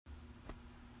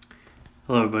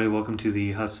Hello, everybody. Welcome to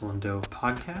the Hustle and Dough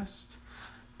podcast,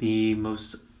 the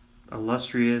most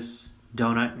illustrious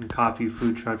donut and coffee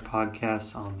food truck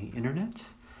podcast on the internet.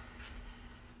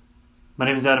 My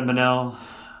name is Adam Bonnell.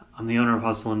 I'm the owner of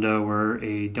Hustle and Dough. We're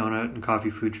a donut and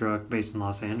coffee food truck based in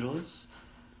Los Angeles.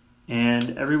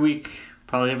 And every week,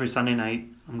 probably every Sunday night,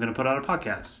 I'm going to put out a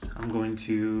podcast. I'm going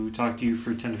to talk to you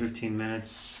for 10 to 15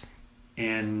 minutes.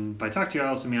 And by talk to you, I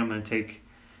also mean I'm going to take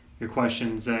your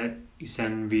questions that you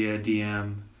send via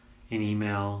DM, an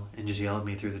email, and just yell at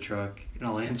me through the truck, and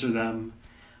I'll answer them.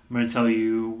 I'm going to tell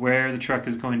you where the truck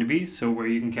is going to be, so where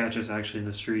you can catch us actually in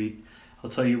the street. I'll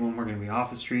tell you when we're going to be off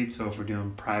the street, so if we're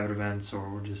doing private events or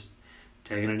we're just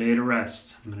taking a day to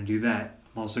rest, I'm going to do that.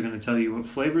 I'm also going to tell you what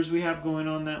flavors we have going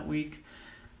on that week.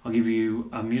 I'll give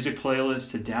you a music playlist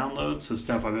to download, so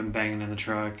stuff I've been banging in the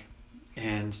truck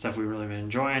and stuff we've really been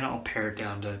enjoying. I'll pare it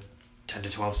down to 10 to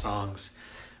 12 songs.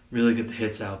 Really get the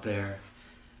hits out there.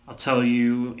 I'll tell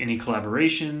you any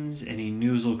collaborations, any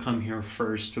news will come here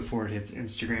first before it hits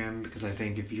Instagram, because I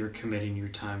think if you're committing your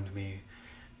time to me,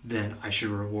 then I should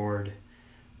reward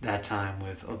that time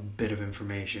with a bit of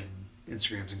information.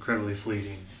 Instagram's incredibly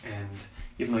fleeting, and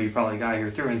even though you probably got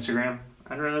here through Instagram,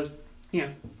 I'd rather,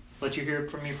 let you hear it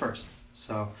from me first.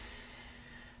 So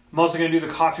I'm also going to do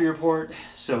the coffee report.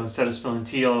 So instead of spilling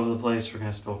tea all over the place, we're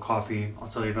going to spill coffee. I'll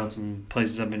tell you about some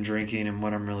places I've been drinking and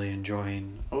what I'm really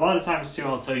enjoying. A lot of times, too,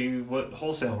 I'll tell you what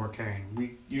wholesale we're carrying.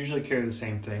 We usually carry the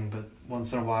same thing, but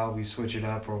once in a while we switch it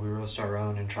up or we roast our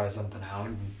own and try something out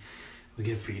and we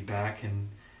get feedback. And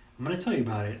I'm going to tell you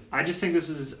about it. I just think this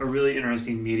is a really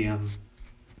interesting medium,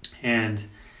 and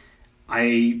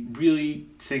I really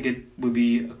think it would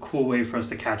be a cool way for us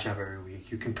to catch up every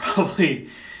week. You can probably,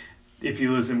 if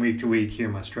you listen week to week, hear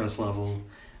my stress level,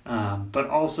 but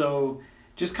also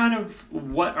just kind of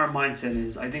what our mindset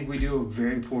is. I think we do a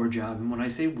very poor job, and when I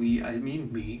say we, I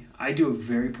mean me. I do a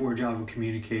very poor job of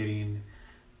communicating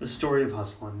the story of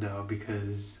Hustle and Dough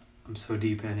because I'm so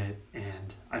deep in it,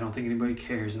 and I don't think anybody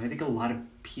cares, and I think a lot of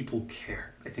people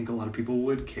care. I think a lot of people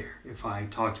would care if I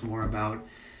talked more about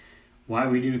why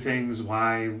we do things,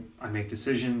 why I make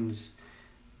decisions,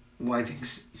 why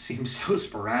things seem so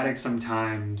sporadic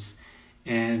sometimes,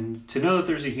 and to know that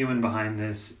there's a human behind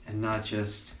this and not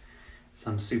just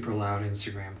some super loud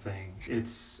Instagram thing.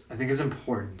 I think it's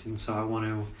important, and so I want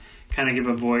to kind of give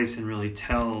a voice and really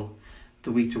tell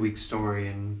the week-to-week story.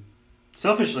 And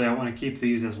selfishly, I want to keep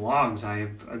these as logs.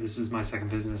 This is my second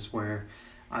business where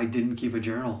I didn't keep a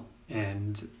journal,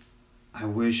 and I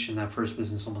wish in that first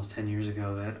business almost 10 years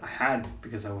ago that I had,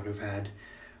 because I would have had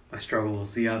my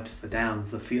struggles, the ups, the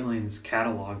downs, the feelings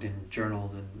cataloged and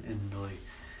journaled and really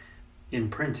in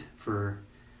print for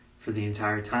the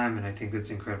entire time. And I think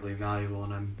that's incredibly valuable,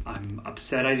 and I'm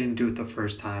upset I didn't do it the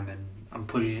first time, and I'm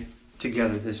putting it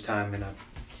together this time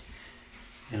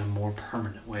in a more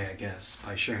permanent way, I guess,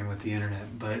 by sharing with the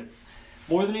internet. But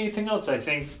more than anything else, I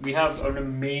think we have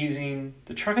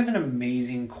the truck has an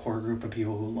amazing core group of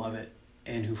people who love it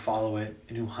and who follow it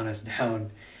and who hunt us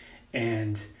down.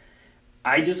 And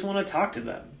I just want to talk to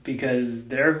them because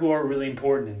they're who are really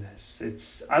important in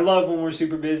this. I love when we're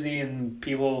super busy and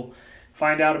people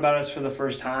find out about us for the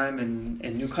first time, and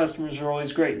new customers are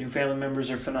always great. New family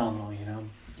members are phenomenal,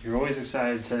 You're always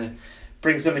excited to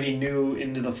bring somebody new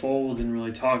into the fold and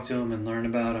really talk to them and learn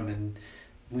about them. And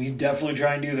we definitely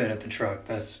try and do that at the truck.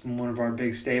 That's one of our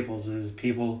big staples is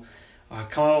people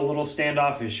come out a little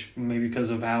standoffish, maybe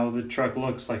because of how the truck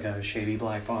looks like a shady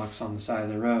black box on the side of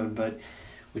the road. But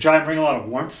we try and bring a lot of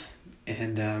warmth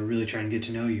and really try and get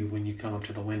to know you when you come up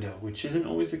to the window, which isn't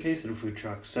always the case at a food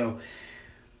truck. So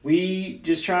we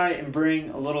just try and bring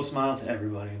a little smile to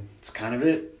everybody. It's kind of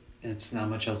it. It's not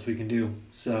much else we can do.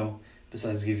 So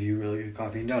besides give you really good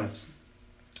coffee and donuts.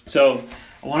 So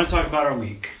I want to talk about our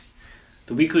week,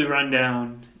 the weekly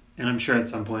rundown, and I'm sure at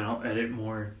some point I'll edit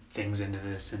more things into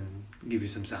this and give you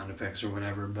some sound effects or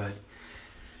whatever. But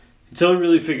until I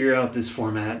really figure out this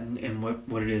format and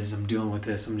what it is I'm doing with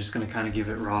this, I'm just going to kind of give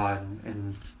it raw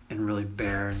and really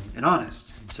bare and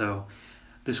honest. And so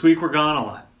this week we're gone a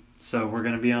lot. So we're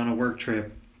going to be on a work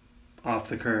trip off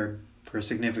the curb for a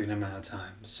significant amount of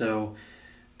time. So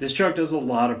this truck does a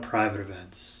lot of private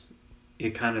events. It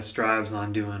kind of strives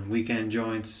on doing weekend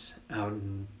joints out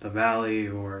in the valley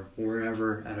or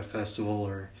wherever at a festival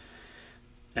or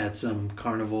at some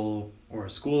carnival or a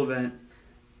school event.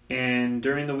 And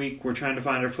during the week, we're trying to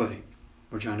find our footing.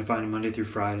 We're trying to find a Monday through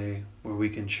Friday where we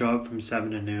can show up from 7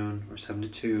 to noon or 7 to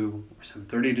 2 or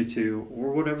 7:30 to 2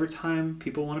 or whatever time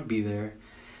people want to be there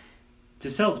to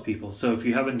sell to people. So if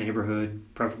you have a neighborhood,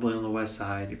 preferably on the west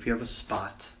side, if you have a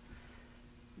spot,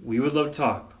 we would love to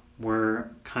talk. We're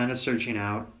kind of searching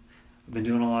out I've been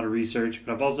doing a lot of research,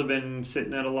 but I've also been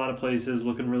sitting at a lot of places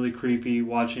looking really creepy,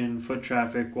 watching foot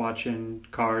traffic, watching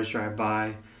cars drive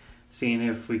by, seeing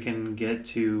if we can get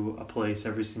to a place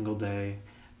every single day.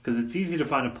 Because it's easy to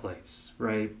find a place,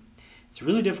 right? It's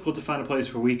really difficult to find a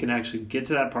place where we can actually get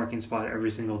to that parking spot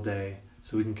every single day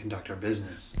so we can conduct our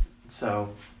business.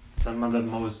 So some of the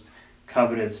most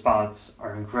coveted spots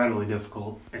are incredibly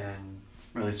difficult and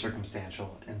really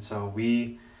circumstantial. And so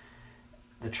we,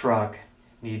 the truck,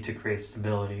 need to create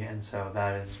stability. And so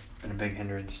that has been a big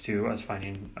hindrance to us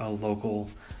finding a local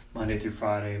Monday through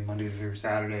Friday, Monday through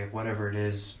Saturday, whatever it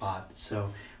is, spot.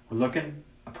 So we're looking,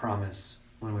 I promise,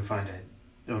 when we find it,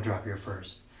 it'll drop here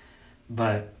first.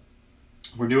 But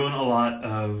we're doing a lot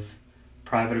of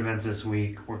private events this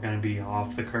week. We're going to be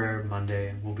off the curb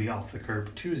Monday. We'll be off the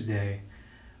curb Tuesday.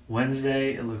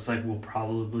 Wednesday, it looks like we'll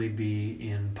probably be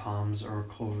in Palms or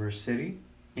Culver City.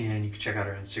 And you can check out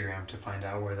our Instagram to find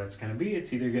out where that's going to be.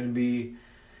 It's either going to be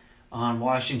on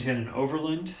Washington and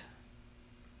Overland,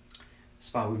 a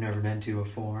spot we've never been to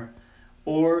before,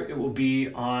 or it will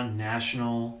be on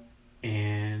National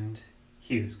and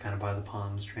Hughes, kind of by the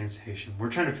Palms train station. We're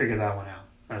trying to figure that one out.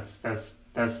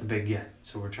 That's the big get.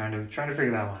 So we're trying to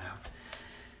figure that one out.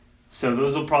 So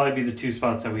those will probably be the two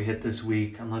spots that we hit this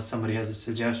week, unless somebody has a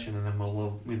suggestion, and then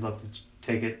we'd love to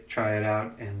take it, try it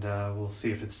out, and we'll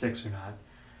see if it sticks or not.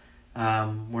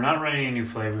 We're not running any new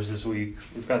flavors this week.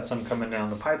 We've got some coming down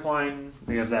the pipeline.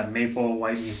 We have that maple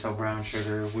white miso brown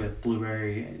sugar with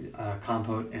blueberry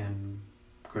compote and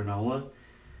granola.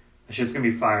 That shit's gonna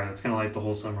be fire. That's gonna light the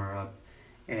whole summer up.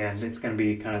 And it's going to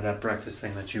be kind of that breakfast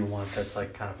thing that you want that's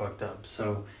like kind of fucked up.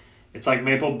 So it's like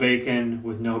maple bacon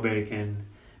with no bacon,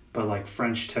 but like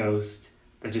French toast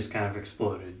that just kind of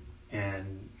exploded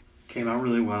and came out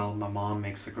really well. My mom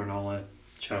makes the granola.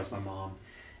 Shout out to my mom.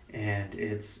 And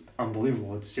it's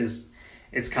unbelievable.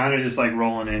 It's kind of just like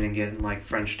rolling in and getting like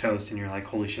French toast and you're like,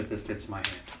 holy shit, this fits my hand.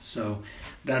 So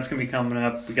that's going to be coming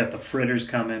up. We got the fritters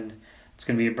coming. It's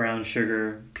going to be a brown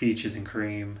sugar, peaches, and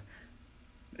cream.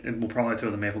 And we'll probably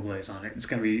throw the maple glaze on it. It's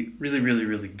going to be really, really,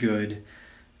 really good.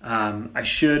 I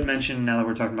should mention, now that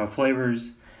we're talking about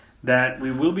flavors, that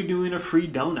we will be doing a free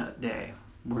donut day.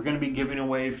 We're going to be giving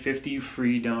away 50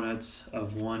 free donuts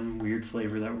of one weird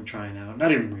flavor that we're trying out.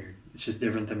 Not even weird. It's just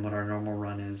different than what our normal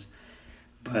run is.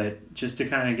 But just to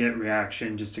kind of get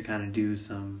reaction, just to kind of do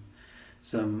some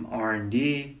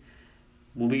R&D,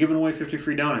 we'll be giving away 50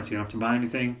 free donuts. You don't have to buy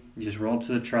anything. You just roll up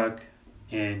to the truck,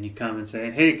 and you come and say,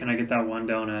 hey, can I get that one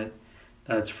donut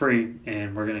that's free?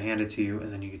 And we're going to hand it to you, and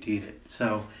then you get to eat it.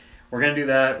 So we're going to do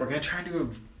that. We're going to try and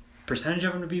do a percentage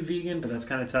of them to be vegan, but that's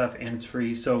kind of tough, and it's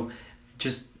free. So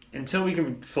just until we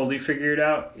can fully figure it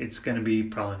out, it's going to be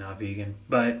probably not vegan.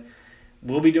 But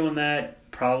we'll be doing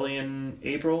that probably in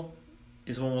April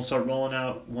is when we'll start rolling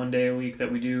out one day a week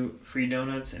that we do free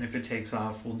donuts. And if it takes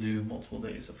off, we'll do multiple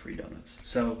days of free donuts.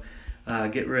 So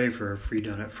get ready for Free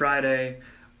Donut Friday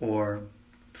or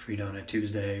Free Donut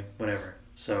Tuesday, whatever.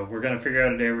 So we're going to figure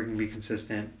out a day where we can be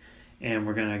consistent, and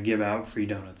we're going to give out free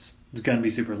donuts. It's going to be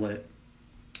super lit.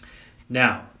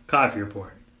 Now, coffee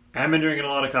report. I haven't been drinking a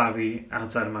lot of coffee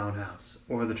outside of my own house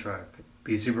or the truck.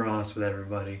 Be super honest with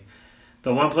everybody.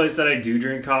 The one place that I do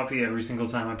drink coffee every single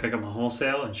time I pick up my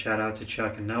wholesale, and shout out to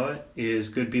Chuck and Noah, is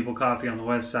Good People Coffee on the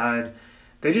west side.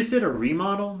 They just did a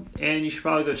remodel, and you should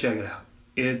probably go check it out.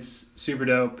 It's super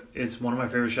dope. It's one of my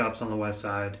favorite shops on the west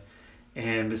side.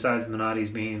 And besides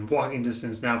Minotti's being walking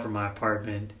distance now from my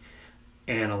apartment,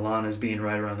 and Alana's being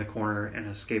right around the corner and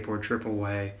a skateboard trip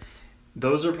away,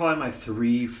 those are probably my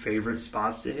three favorite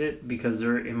spots to hit because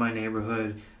they're in my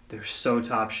neighborhood. They're so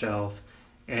top shelf,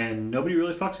 and nobody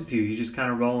really fucks with you. You just kind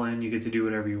of roll in, you get to do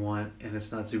whatever you want, and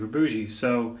it's not super bougie.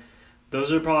 So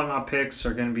those are probably my picks.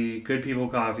 Are going to be Good People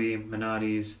Coffee,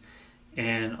 Minotti's,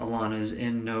 and Alana's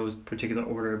in no particular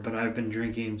order. But I've been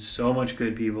drinking so much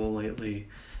Good People lately.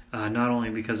 Not only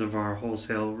because of our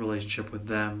wholesale relationship with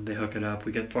them, they hook it up.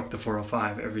 We get Fuck the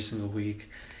 405 every single week,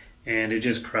 and it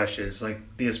just crushes.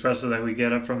 Like, the espresso that we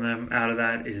get up from them out of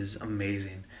that is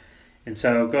amazing. And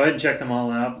so go ahead and check them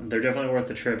all out. They're definitely worth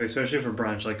the trip, especially for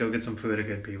brunch. Like, go get some food at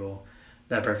Good People.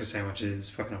 That breakfast sandwich is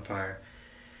fucking on fire.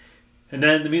 And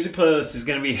then the music playlist is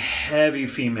going to be heavy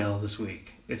female this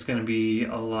week. It's going to be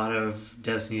a lot of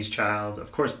Destiny's Child.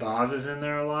 Of course, Boz is in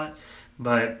there a lot.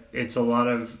 But it's a lot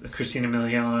of Christina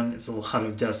Milian. It's a lot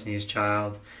of Destiny's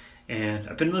Child. And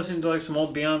I've been listening to like some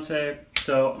old Beyonce.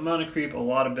 So I'm going to creep a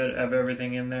lot of bit of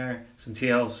everything in there. Some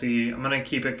TLC. I'm going to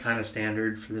keep it kind of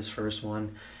standard for this first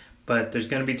one. But there's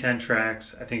going to be 10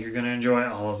 tracks. I think you're going to enjoy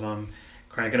all of them.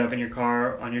 Crank it up in your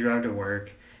car on your drive to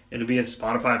work. It'll be a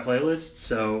Spotify playlist.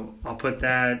 So I'll put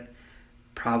that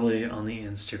probably on the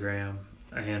Instagram.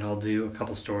 and I'll do a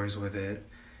couple stories with it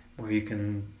where you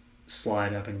can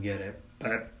slide up and get it.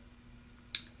 But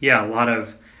yeah,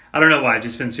 I don't know why, I've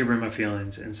just been super in my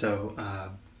feelings, and so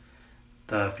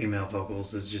the female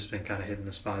vocals has just been kind of hitting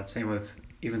the spot. Same with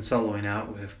even soloing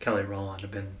out with Kelly Rowland.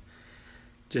 I've been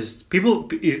just, people,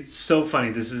 it's so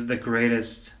funny. This is the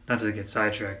greatest, not to get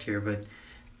sidetracked here, but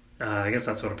I guess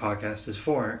that's what a podcast is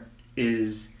for,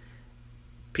 is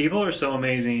people are so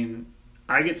amazing.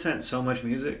 I get sent so much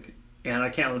music, and I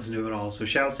can't listen to it all. So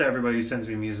shouts to everybody who sends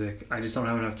me music. I just don't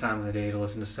have enough time in the day to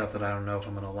listen to stuff that I don't know if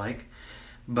I'm going to like.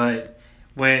 But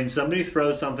when somebody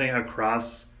throws something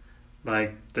across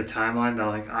like the timeline that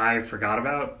like I forgot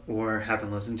about or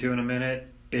haven't listened to in a minute,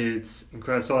 it's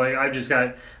incredible. So like, I've just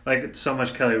got like so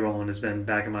much Kelly Rowland has been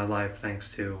back in my life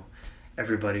thanks to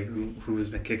everybody who has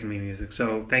been kicking me music.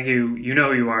 So thank you. You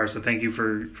know who you are. So thank you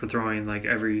for throwing like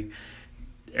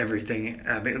everything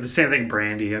at me. The same thing,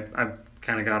 Brandy. I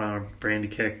kind of got on a Brandy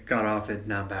kick, got off it,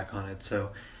 now I'm back on it.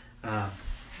 So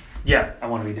yeah, I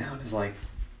Want to Be Down is like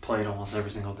played almost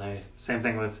every single day. Same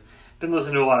thing with, been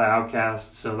listening to a lot of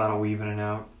Outkast, so that'll weave in and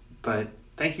out. But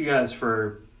thank you guys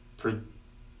for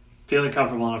feeling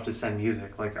comfortable enough to send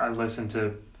music. Like, I listen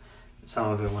to some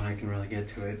of it when I can really get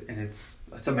to it, and it's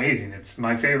amazing. It's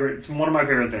my favorite. It's one of my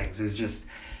favorite things, is just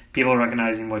people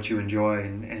recognizing what you enjoy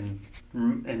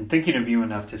and thinking of you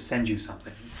enough to send you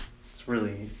something. It's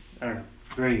really, I don't know,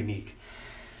 very unique.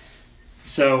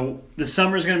 So the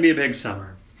summer is going to be a big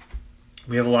summer.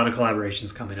 We have a lot of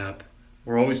collaborations coming up.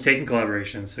 We're always taking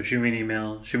collaborations, so shoot me an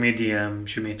email, shoot me a DM,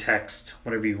 shoot me a text,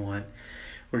 whatever you want.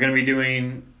 We're going to be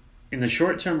doing, in the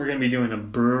short term, we're going to be doing a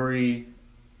brewery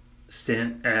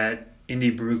stint at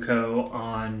Indie Brew Co.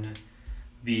 on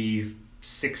the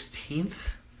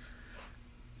 16th.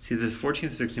 See, the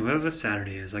 14th, 16th, whatever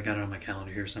Saturday is. I got it on my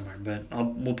calendar here somewhere, but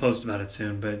we'll post about it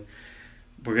soon. But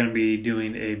we're going to be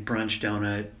doing a brunch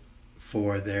donut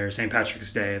for their St.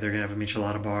 Patrick's Day. They're going to have a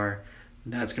michelada bar.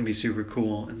 That's going to be super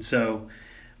cool. And so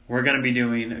we're going to be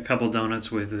doing a couple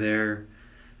donuts with their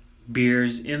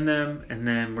beers in them, and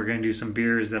then we're going to do some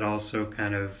beers that also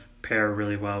kind of pair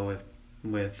really well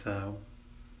with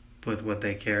what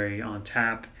they carry on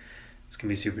tap. It's going to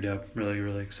be super dope. Really,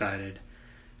 really excited.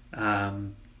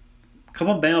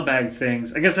 Couple mailbag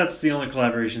things. I guess that's the only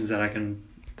collaborations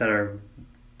that are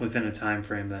within a time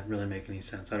frame that really make any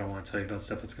sense. I don't want to tell you about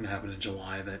stuff that's going to happen in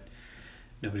July that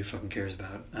nobody fucking cares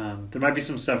about. There might be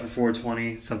some stuff for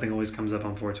 420. Something always comes up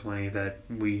on 420 that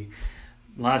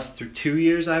last 2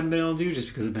 years I haven't been able to do just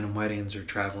because I've been in weddings or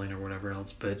traveling or whatever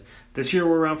else. But this year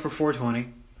we're around for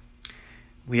 420.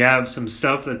 We have some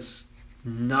stuff that's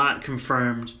not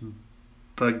confirmed,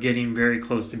 but getting very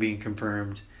close to being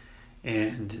confirmed.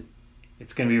 And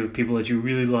it's going to be with people that you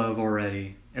really love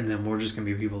already. And then we're just going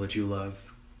to be people that you love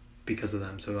because of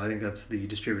them. So I think that's the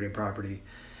distributed property.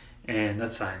 And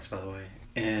that's science, by the way.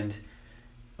 And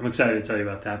I'm excited to tell you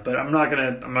about that. But I'm not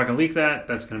gonna leak that.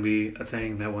 That's gonna be a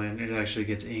thing that when it actually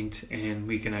gets inked and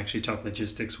we can actually talk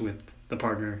logistics with the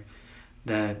partner,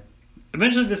 that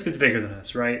eventually this gets bigger than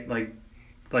us, right? Like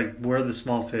we're the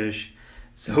small fish,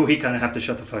 so we kind of have to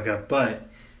shut the fuck up. But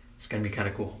it's gonna be kind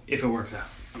of cool if it works out.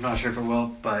 I'm not sure if it will,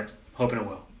 but hoping it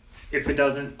will. If it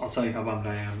doesn't, I'll tell you how bummed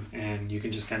I am, and you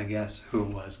can just kind of guess who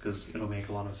it was, because it'll make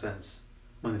a lot of sense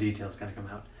when the details kind of come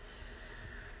out.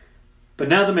 But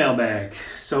now the mailbag.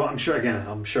 So I'm sure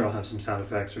I'll have some sound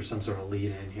effects or some sort of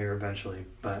lead in here eventually.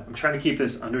 But I'm trying to keep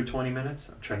this under 20 minutes.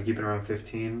 I'm trying to keep it around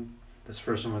 15. This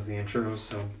first one was the intro,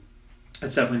 so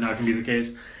that's definitely not going to be the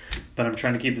case. But I'm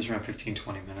trying to keep this around 15,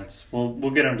 20 minutes.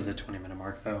 We'll get under the 20-minute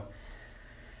mark, though.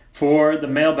 For the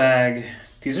mailbag,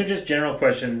 these are just general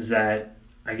questions that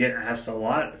I get asked a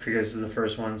lot. I figure this is the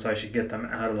first one, so I should get them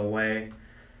out of the way.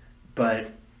 But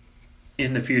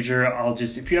in the future,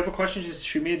 if you have a question, just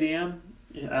shoot me a DM.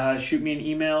 Shoot me an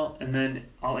email, and then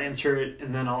I'll answer it,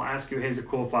 and then I'll ask you, hey, is it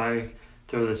cool if I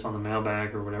throw this on the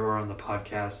mailbag or whatever on the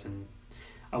podcast, and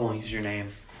I won't use your name.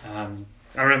 I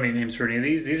don't have any names for any of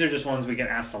these. These are just ones we get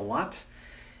asked a lot,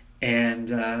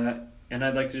 and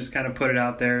I'd like to just kind of put it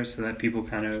out there so that people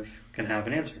kind of can have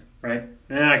an answer, right? And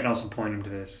then I can also point them to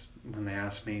this when they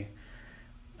ask me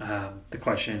the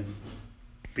question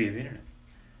via the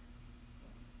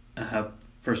internet.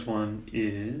 First one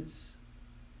is,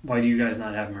 why do you guys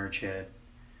not have merch yet?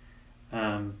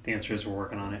 The answer is we're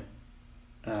working on it.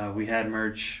 We had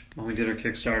merch when we did our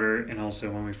Kickstarter and also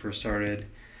when we first started,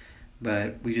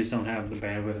 but we just don't have the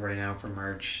bandwidth right now for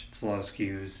merch. It's a lot of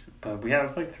SKUs, but we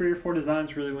have like 3 or 4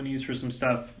 designs really want to use for some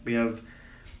stuff. We have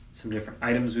some different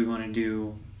items we want to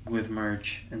do with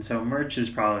merch, and so merch is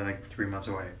probably like 3 months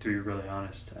away, to be really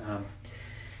honest.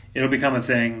 It'll become a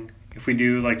thing. if we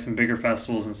do like some bigger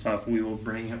festivals and stuff, we will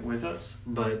bring it with us,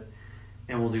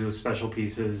 and we'll do special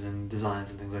pieces and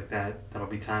designs and things like that. That'll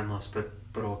be timeless, but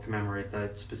it'll commemorate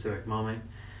that specific moment.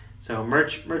 So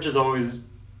merch is always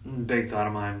a big thought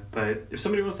of mine. But if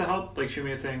somebody wants to help, like shoot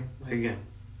me a thing. Like again,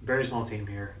 very small team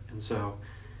here, and so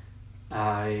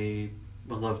I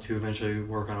would love to eventually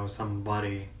work on it with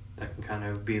somebody that can kind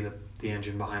of be the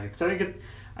engine behind it. Because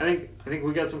I think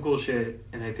we got some cool shit,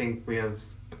 and I think we have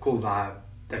a cool vibe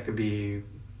that could be,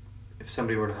 if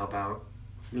somebody were to help out,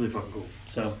 really fucking cool.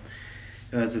 So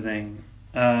that's the thing.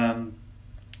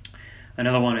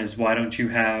 Another one is, why don't you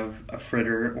have a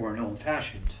fritter or an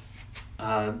old-fashioned?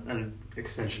 An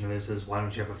extension of this is, why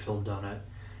don't you have a filled donut?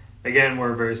 Again,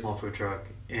 we're a very small food truck,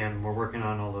 and we're working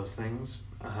on all those things.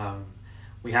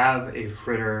 We have a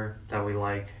fritter that we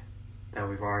like, that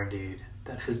we've R&D'd,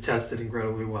 that has tested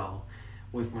incredibly well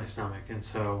with my stomach, and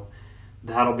so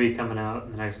that'll be coming out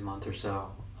in the next month or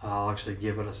so. I'll actually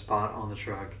give it a spot on the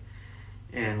truck,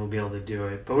 and we'll be able to do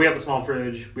it. But we have a small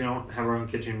fridge. We don't have our own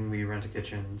kitchen. We rent a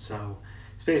kitchen, so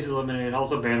space is limited.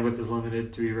 Also, bandwidth is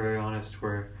limited, to be very honest.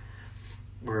 We're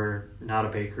not a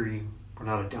bakery. We're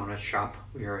not a donut shop.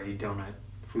 We are a donut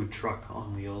food truck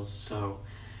on wheels. So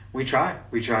we try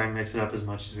and mix it up as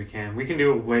much as we can. We can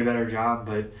do a way better job,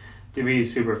 but to be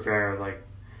super fair, like,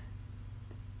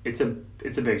 it's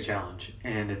a big challenge,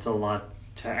 and it's a lot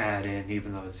to add in,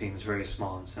 even though it seems very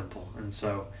small and simple. And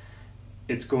so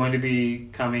it's going to be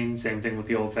coming. Same thing with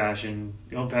the old fashioned.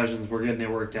 The old fashions, we're getting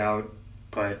it worked out,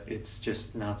 but it's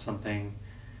just not something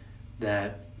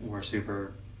that we're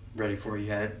super ready for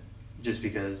yet, just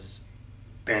because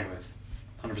bandwidth,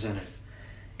 100% it,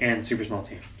 and super small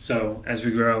team. So as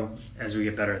we grow, as we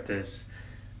get better at this,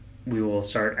 we will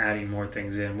start adding more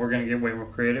things in. We're going to get way more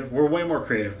creative. We're way more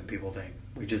creative than people think.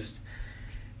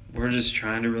 We're just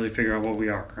trying to really figure out what we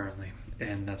are currently,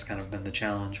 and that's kind of been the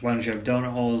challenge. Why don't you have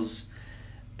donut holes?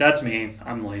 That's me.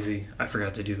 I'm lazy. I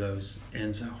forgot to do those,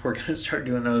 and so we're going to start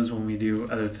doing those when we do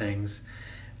other things,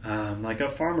 like a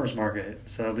farmer's market.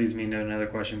 So that leads me to another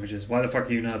question, which is, why the fuck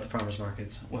are you not at the farmer's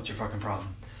markets? What's your fucking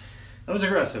problem? That was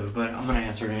aggressive, but I'm going to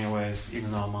answer it anyways,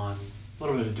 even though I'm on a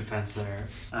little bit of defense there.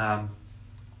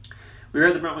 We were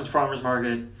at the Brentwood Farmer's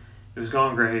Market. It was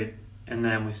going great, and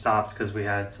then we stopped because we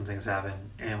had some things happen,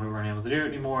 and we weren't able to do it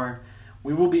anymore.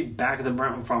 We will be back at the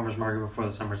Brentwood Farmer's Market before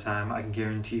the summertime. I can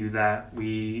guarantee you that.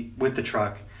 With the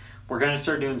truck, we're going to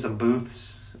start doing some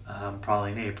booths,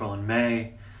 probably in April and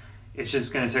May. It's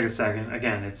just going to take a second.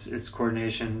 Again, it's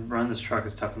coordination. Running this truck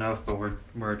is tough enough, but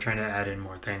we're trying to add in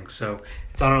more things. So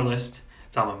it's on our list.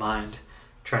 It's on my mind.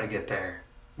 Trying to get there.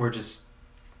 We're just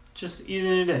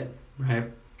easing it in,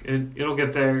 right? It'll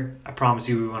get there. I promise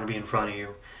you, we want to be in front of you.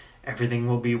 Everything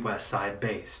will be West Side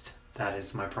based. That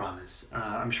is my promise.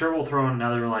 I'm sure we'll throw in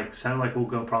another, we'll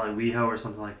go probably WeHo or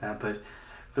something like that, but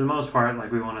for the most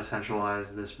part, we want to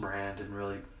centralize this brand and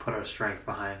really put our strength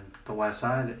behind the West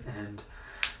Side, and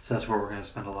so that's where we're going to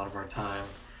spend a lot of our time.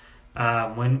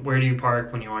 Where do you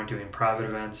park when you aren't doing private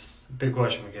events? Big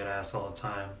question we get asked all the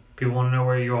time. People want to know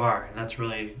where you are, and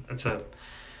it's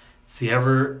the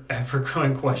ever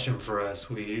growing question for us.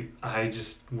 We're trying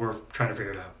to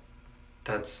figure it out.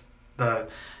 That's the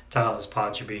title of this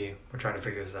pod should be, we're trying to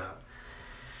figure this out.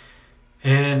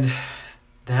 And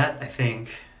that, I think,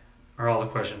 are all the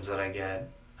questions that I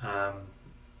get.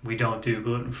 We don't do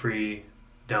gluten-free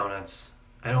donuts.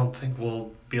 I don't think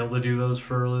we'll be able to do those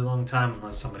for a really long time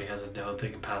unless somebody has a dough they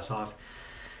can pass off.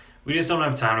 We just don't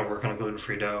have time to work on a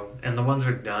gluten-free dough. And the ones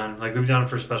we've done, we've done it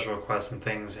for special requests and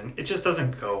things, and it just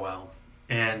doesn't go well.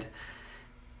 And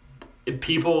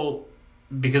people,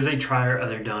 because they try our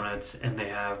other donuts and they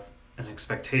have an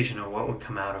expectation of what would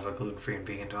come out of a gluten-free and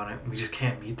vegan donut, we just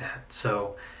can't meet that.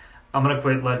 So I'm going to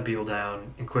quit letting people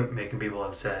down and quit making people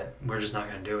upset. We're just not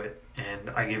going to do it. And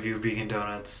I give you vegan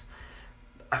donuts.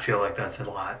 I feel like that's a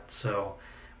lot. So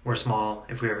we're small.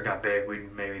 If we ever got big,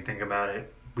 we'd maybe think about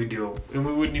it. And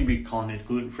we wouldn't even be calling it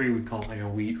gluten-free. We'd call it a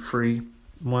wheat-free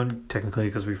one, technically,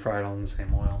 because we fry it all in the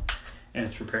same oil. And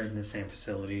it's prepared in the same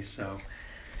facility. So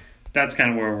that's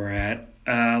kind of where we're at.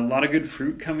 A lot of good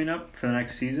fruit coming up for the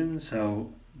next season.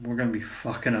 So we're going to be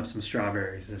fucking up some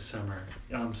strawberries this summer.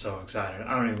 I'm so excited.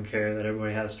 I don't even care that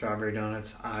everybody has strawberry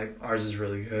donuts. Ours is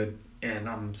really good, and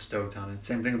I'm stoked on it.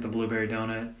 Same thing with the blueberry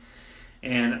donut.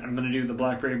 And I'm going to do the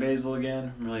blackberry basil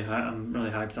again. I'm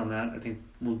really hyped on that. I think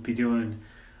we'll be doing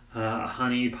a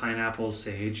honey pineapple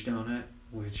sage donut,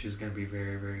 which is going to be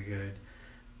very, very good.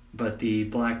 But the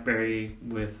blackberry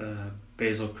with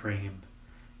basil cream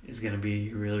is going to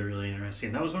be really, really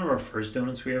interesting. That was one of our first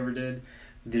donuts we ever did.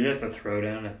 We did it at the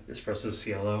Throwdown at Espresso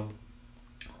Cielo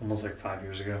almost 5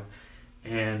 years ago.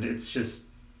 And it's just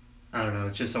I don't know,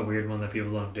 it's just a weird one that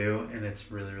people don't do, and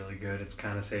it's really, really good. It's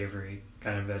kind of savory,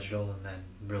 kind of vegetal, and then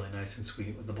really nice and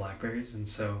sweet with the blackberries. And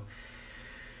so,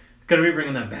 gonna be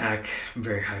bringing that back. I'm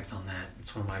very hyped on that.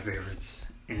 It's one of my favorites,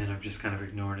 and I've just kind of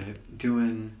ignored it.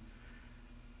 Doing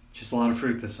just a lot of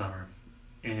fruit this summer,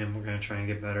 and we're gonna try and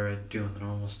get better at doing the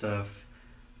normal stuff.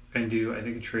 Gonna do, I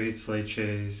think, a Tres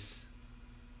Leches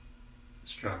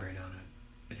strawberry donut.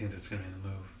 I think that's gonna be the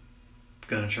move.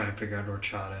 Gonna try and figure out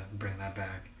horchata and bring that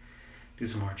back. Do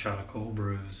some horchata cold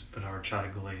brews, but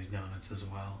horchata glazed donuts as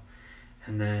well.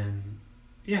 And then,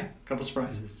 yeah, a couple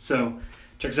surprises. So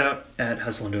check us out at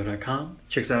hustleanddough.com.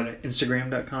 Check us out at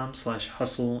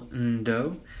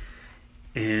instagram.com/hustleanddough.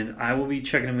 And I will be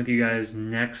checking in with you guys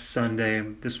next Sunday.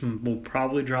 This one will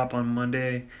probably drop on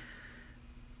Monday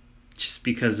just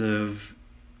because of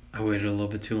I waited a little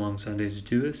bit too long Sunday to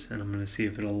do this, and I'm going to see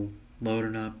if it'll load or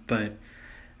not. But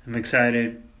I'm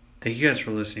excited. Thank you guys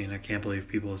for listening. I can't believe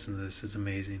people listen to this. It's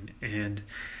amazing. And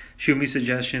shoot me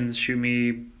suggestions. Shoot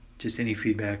me just any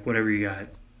feedback, whatever you got.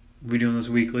 We're doing this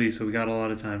weekly, so we got a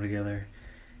lot of time together.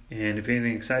 And if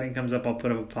anything exciting comes up, I'll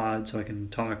put up a pod so I can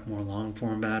talk more long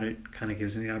form about it. Kind of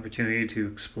gives me the opportunity to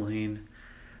explain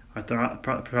our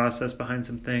process behind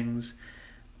some things.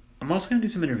 I'm also going to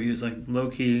do some interviews. Like,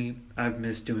 low-key, I've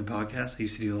missed doing podcasts. I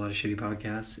used to do a lot of shitty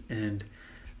podcasts. And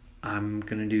I'm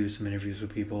going to do some interviews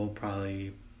with people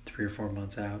probably 3 or 4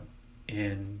 months out.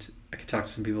 And I could talk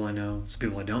to some people I know, some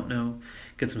people I don't know,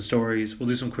 get some stories. We'll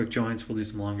do some quick joints. We'll do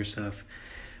some longer stuff.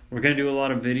 We're going to do a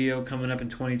lot of video coming up in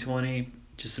 2020.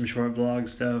 Just some short vlog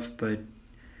stuff. But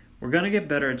we're going to get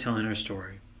better at telling our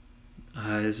story.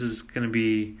 This is going to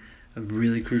be a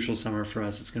really crucial summer for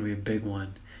us. It's going to be a big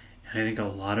one. And I think a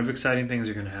lot of exciting things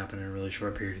are going to happen in a really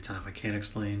short period of time. I can't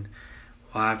explain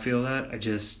why I feel that.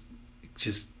 It's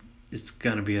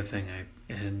going to be a thing.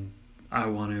 And I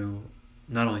want to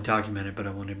not only document it, but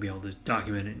I want to be able to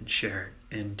document it and share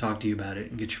it and talk to you about it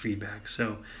and get your feedback.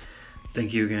 So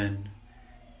thank you again.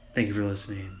 Thank you for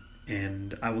listening.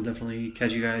 And I will definitely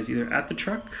catch you guys either at the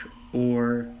truck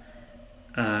or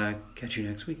catch you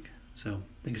next week. So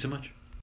thank you so much.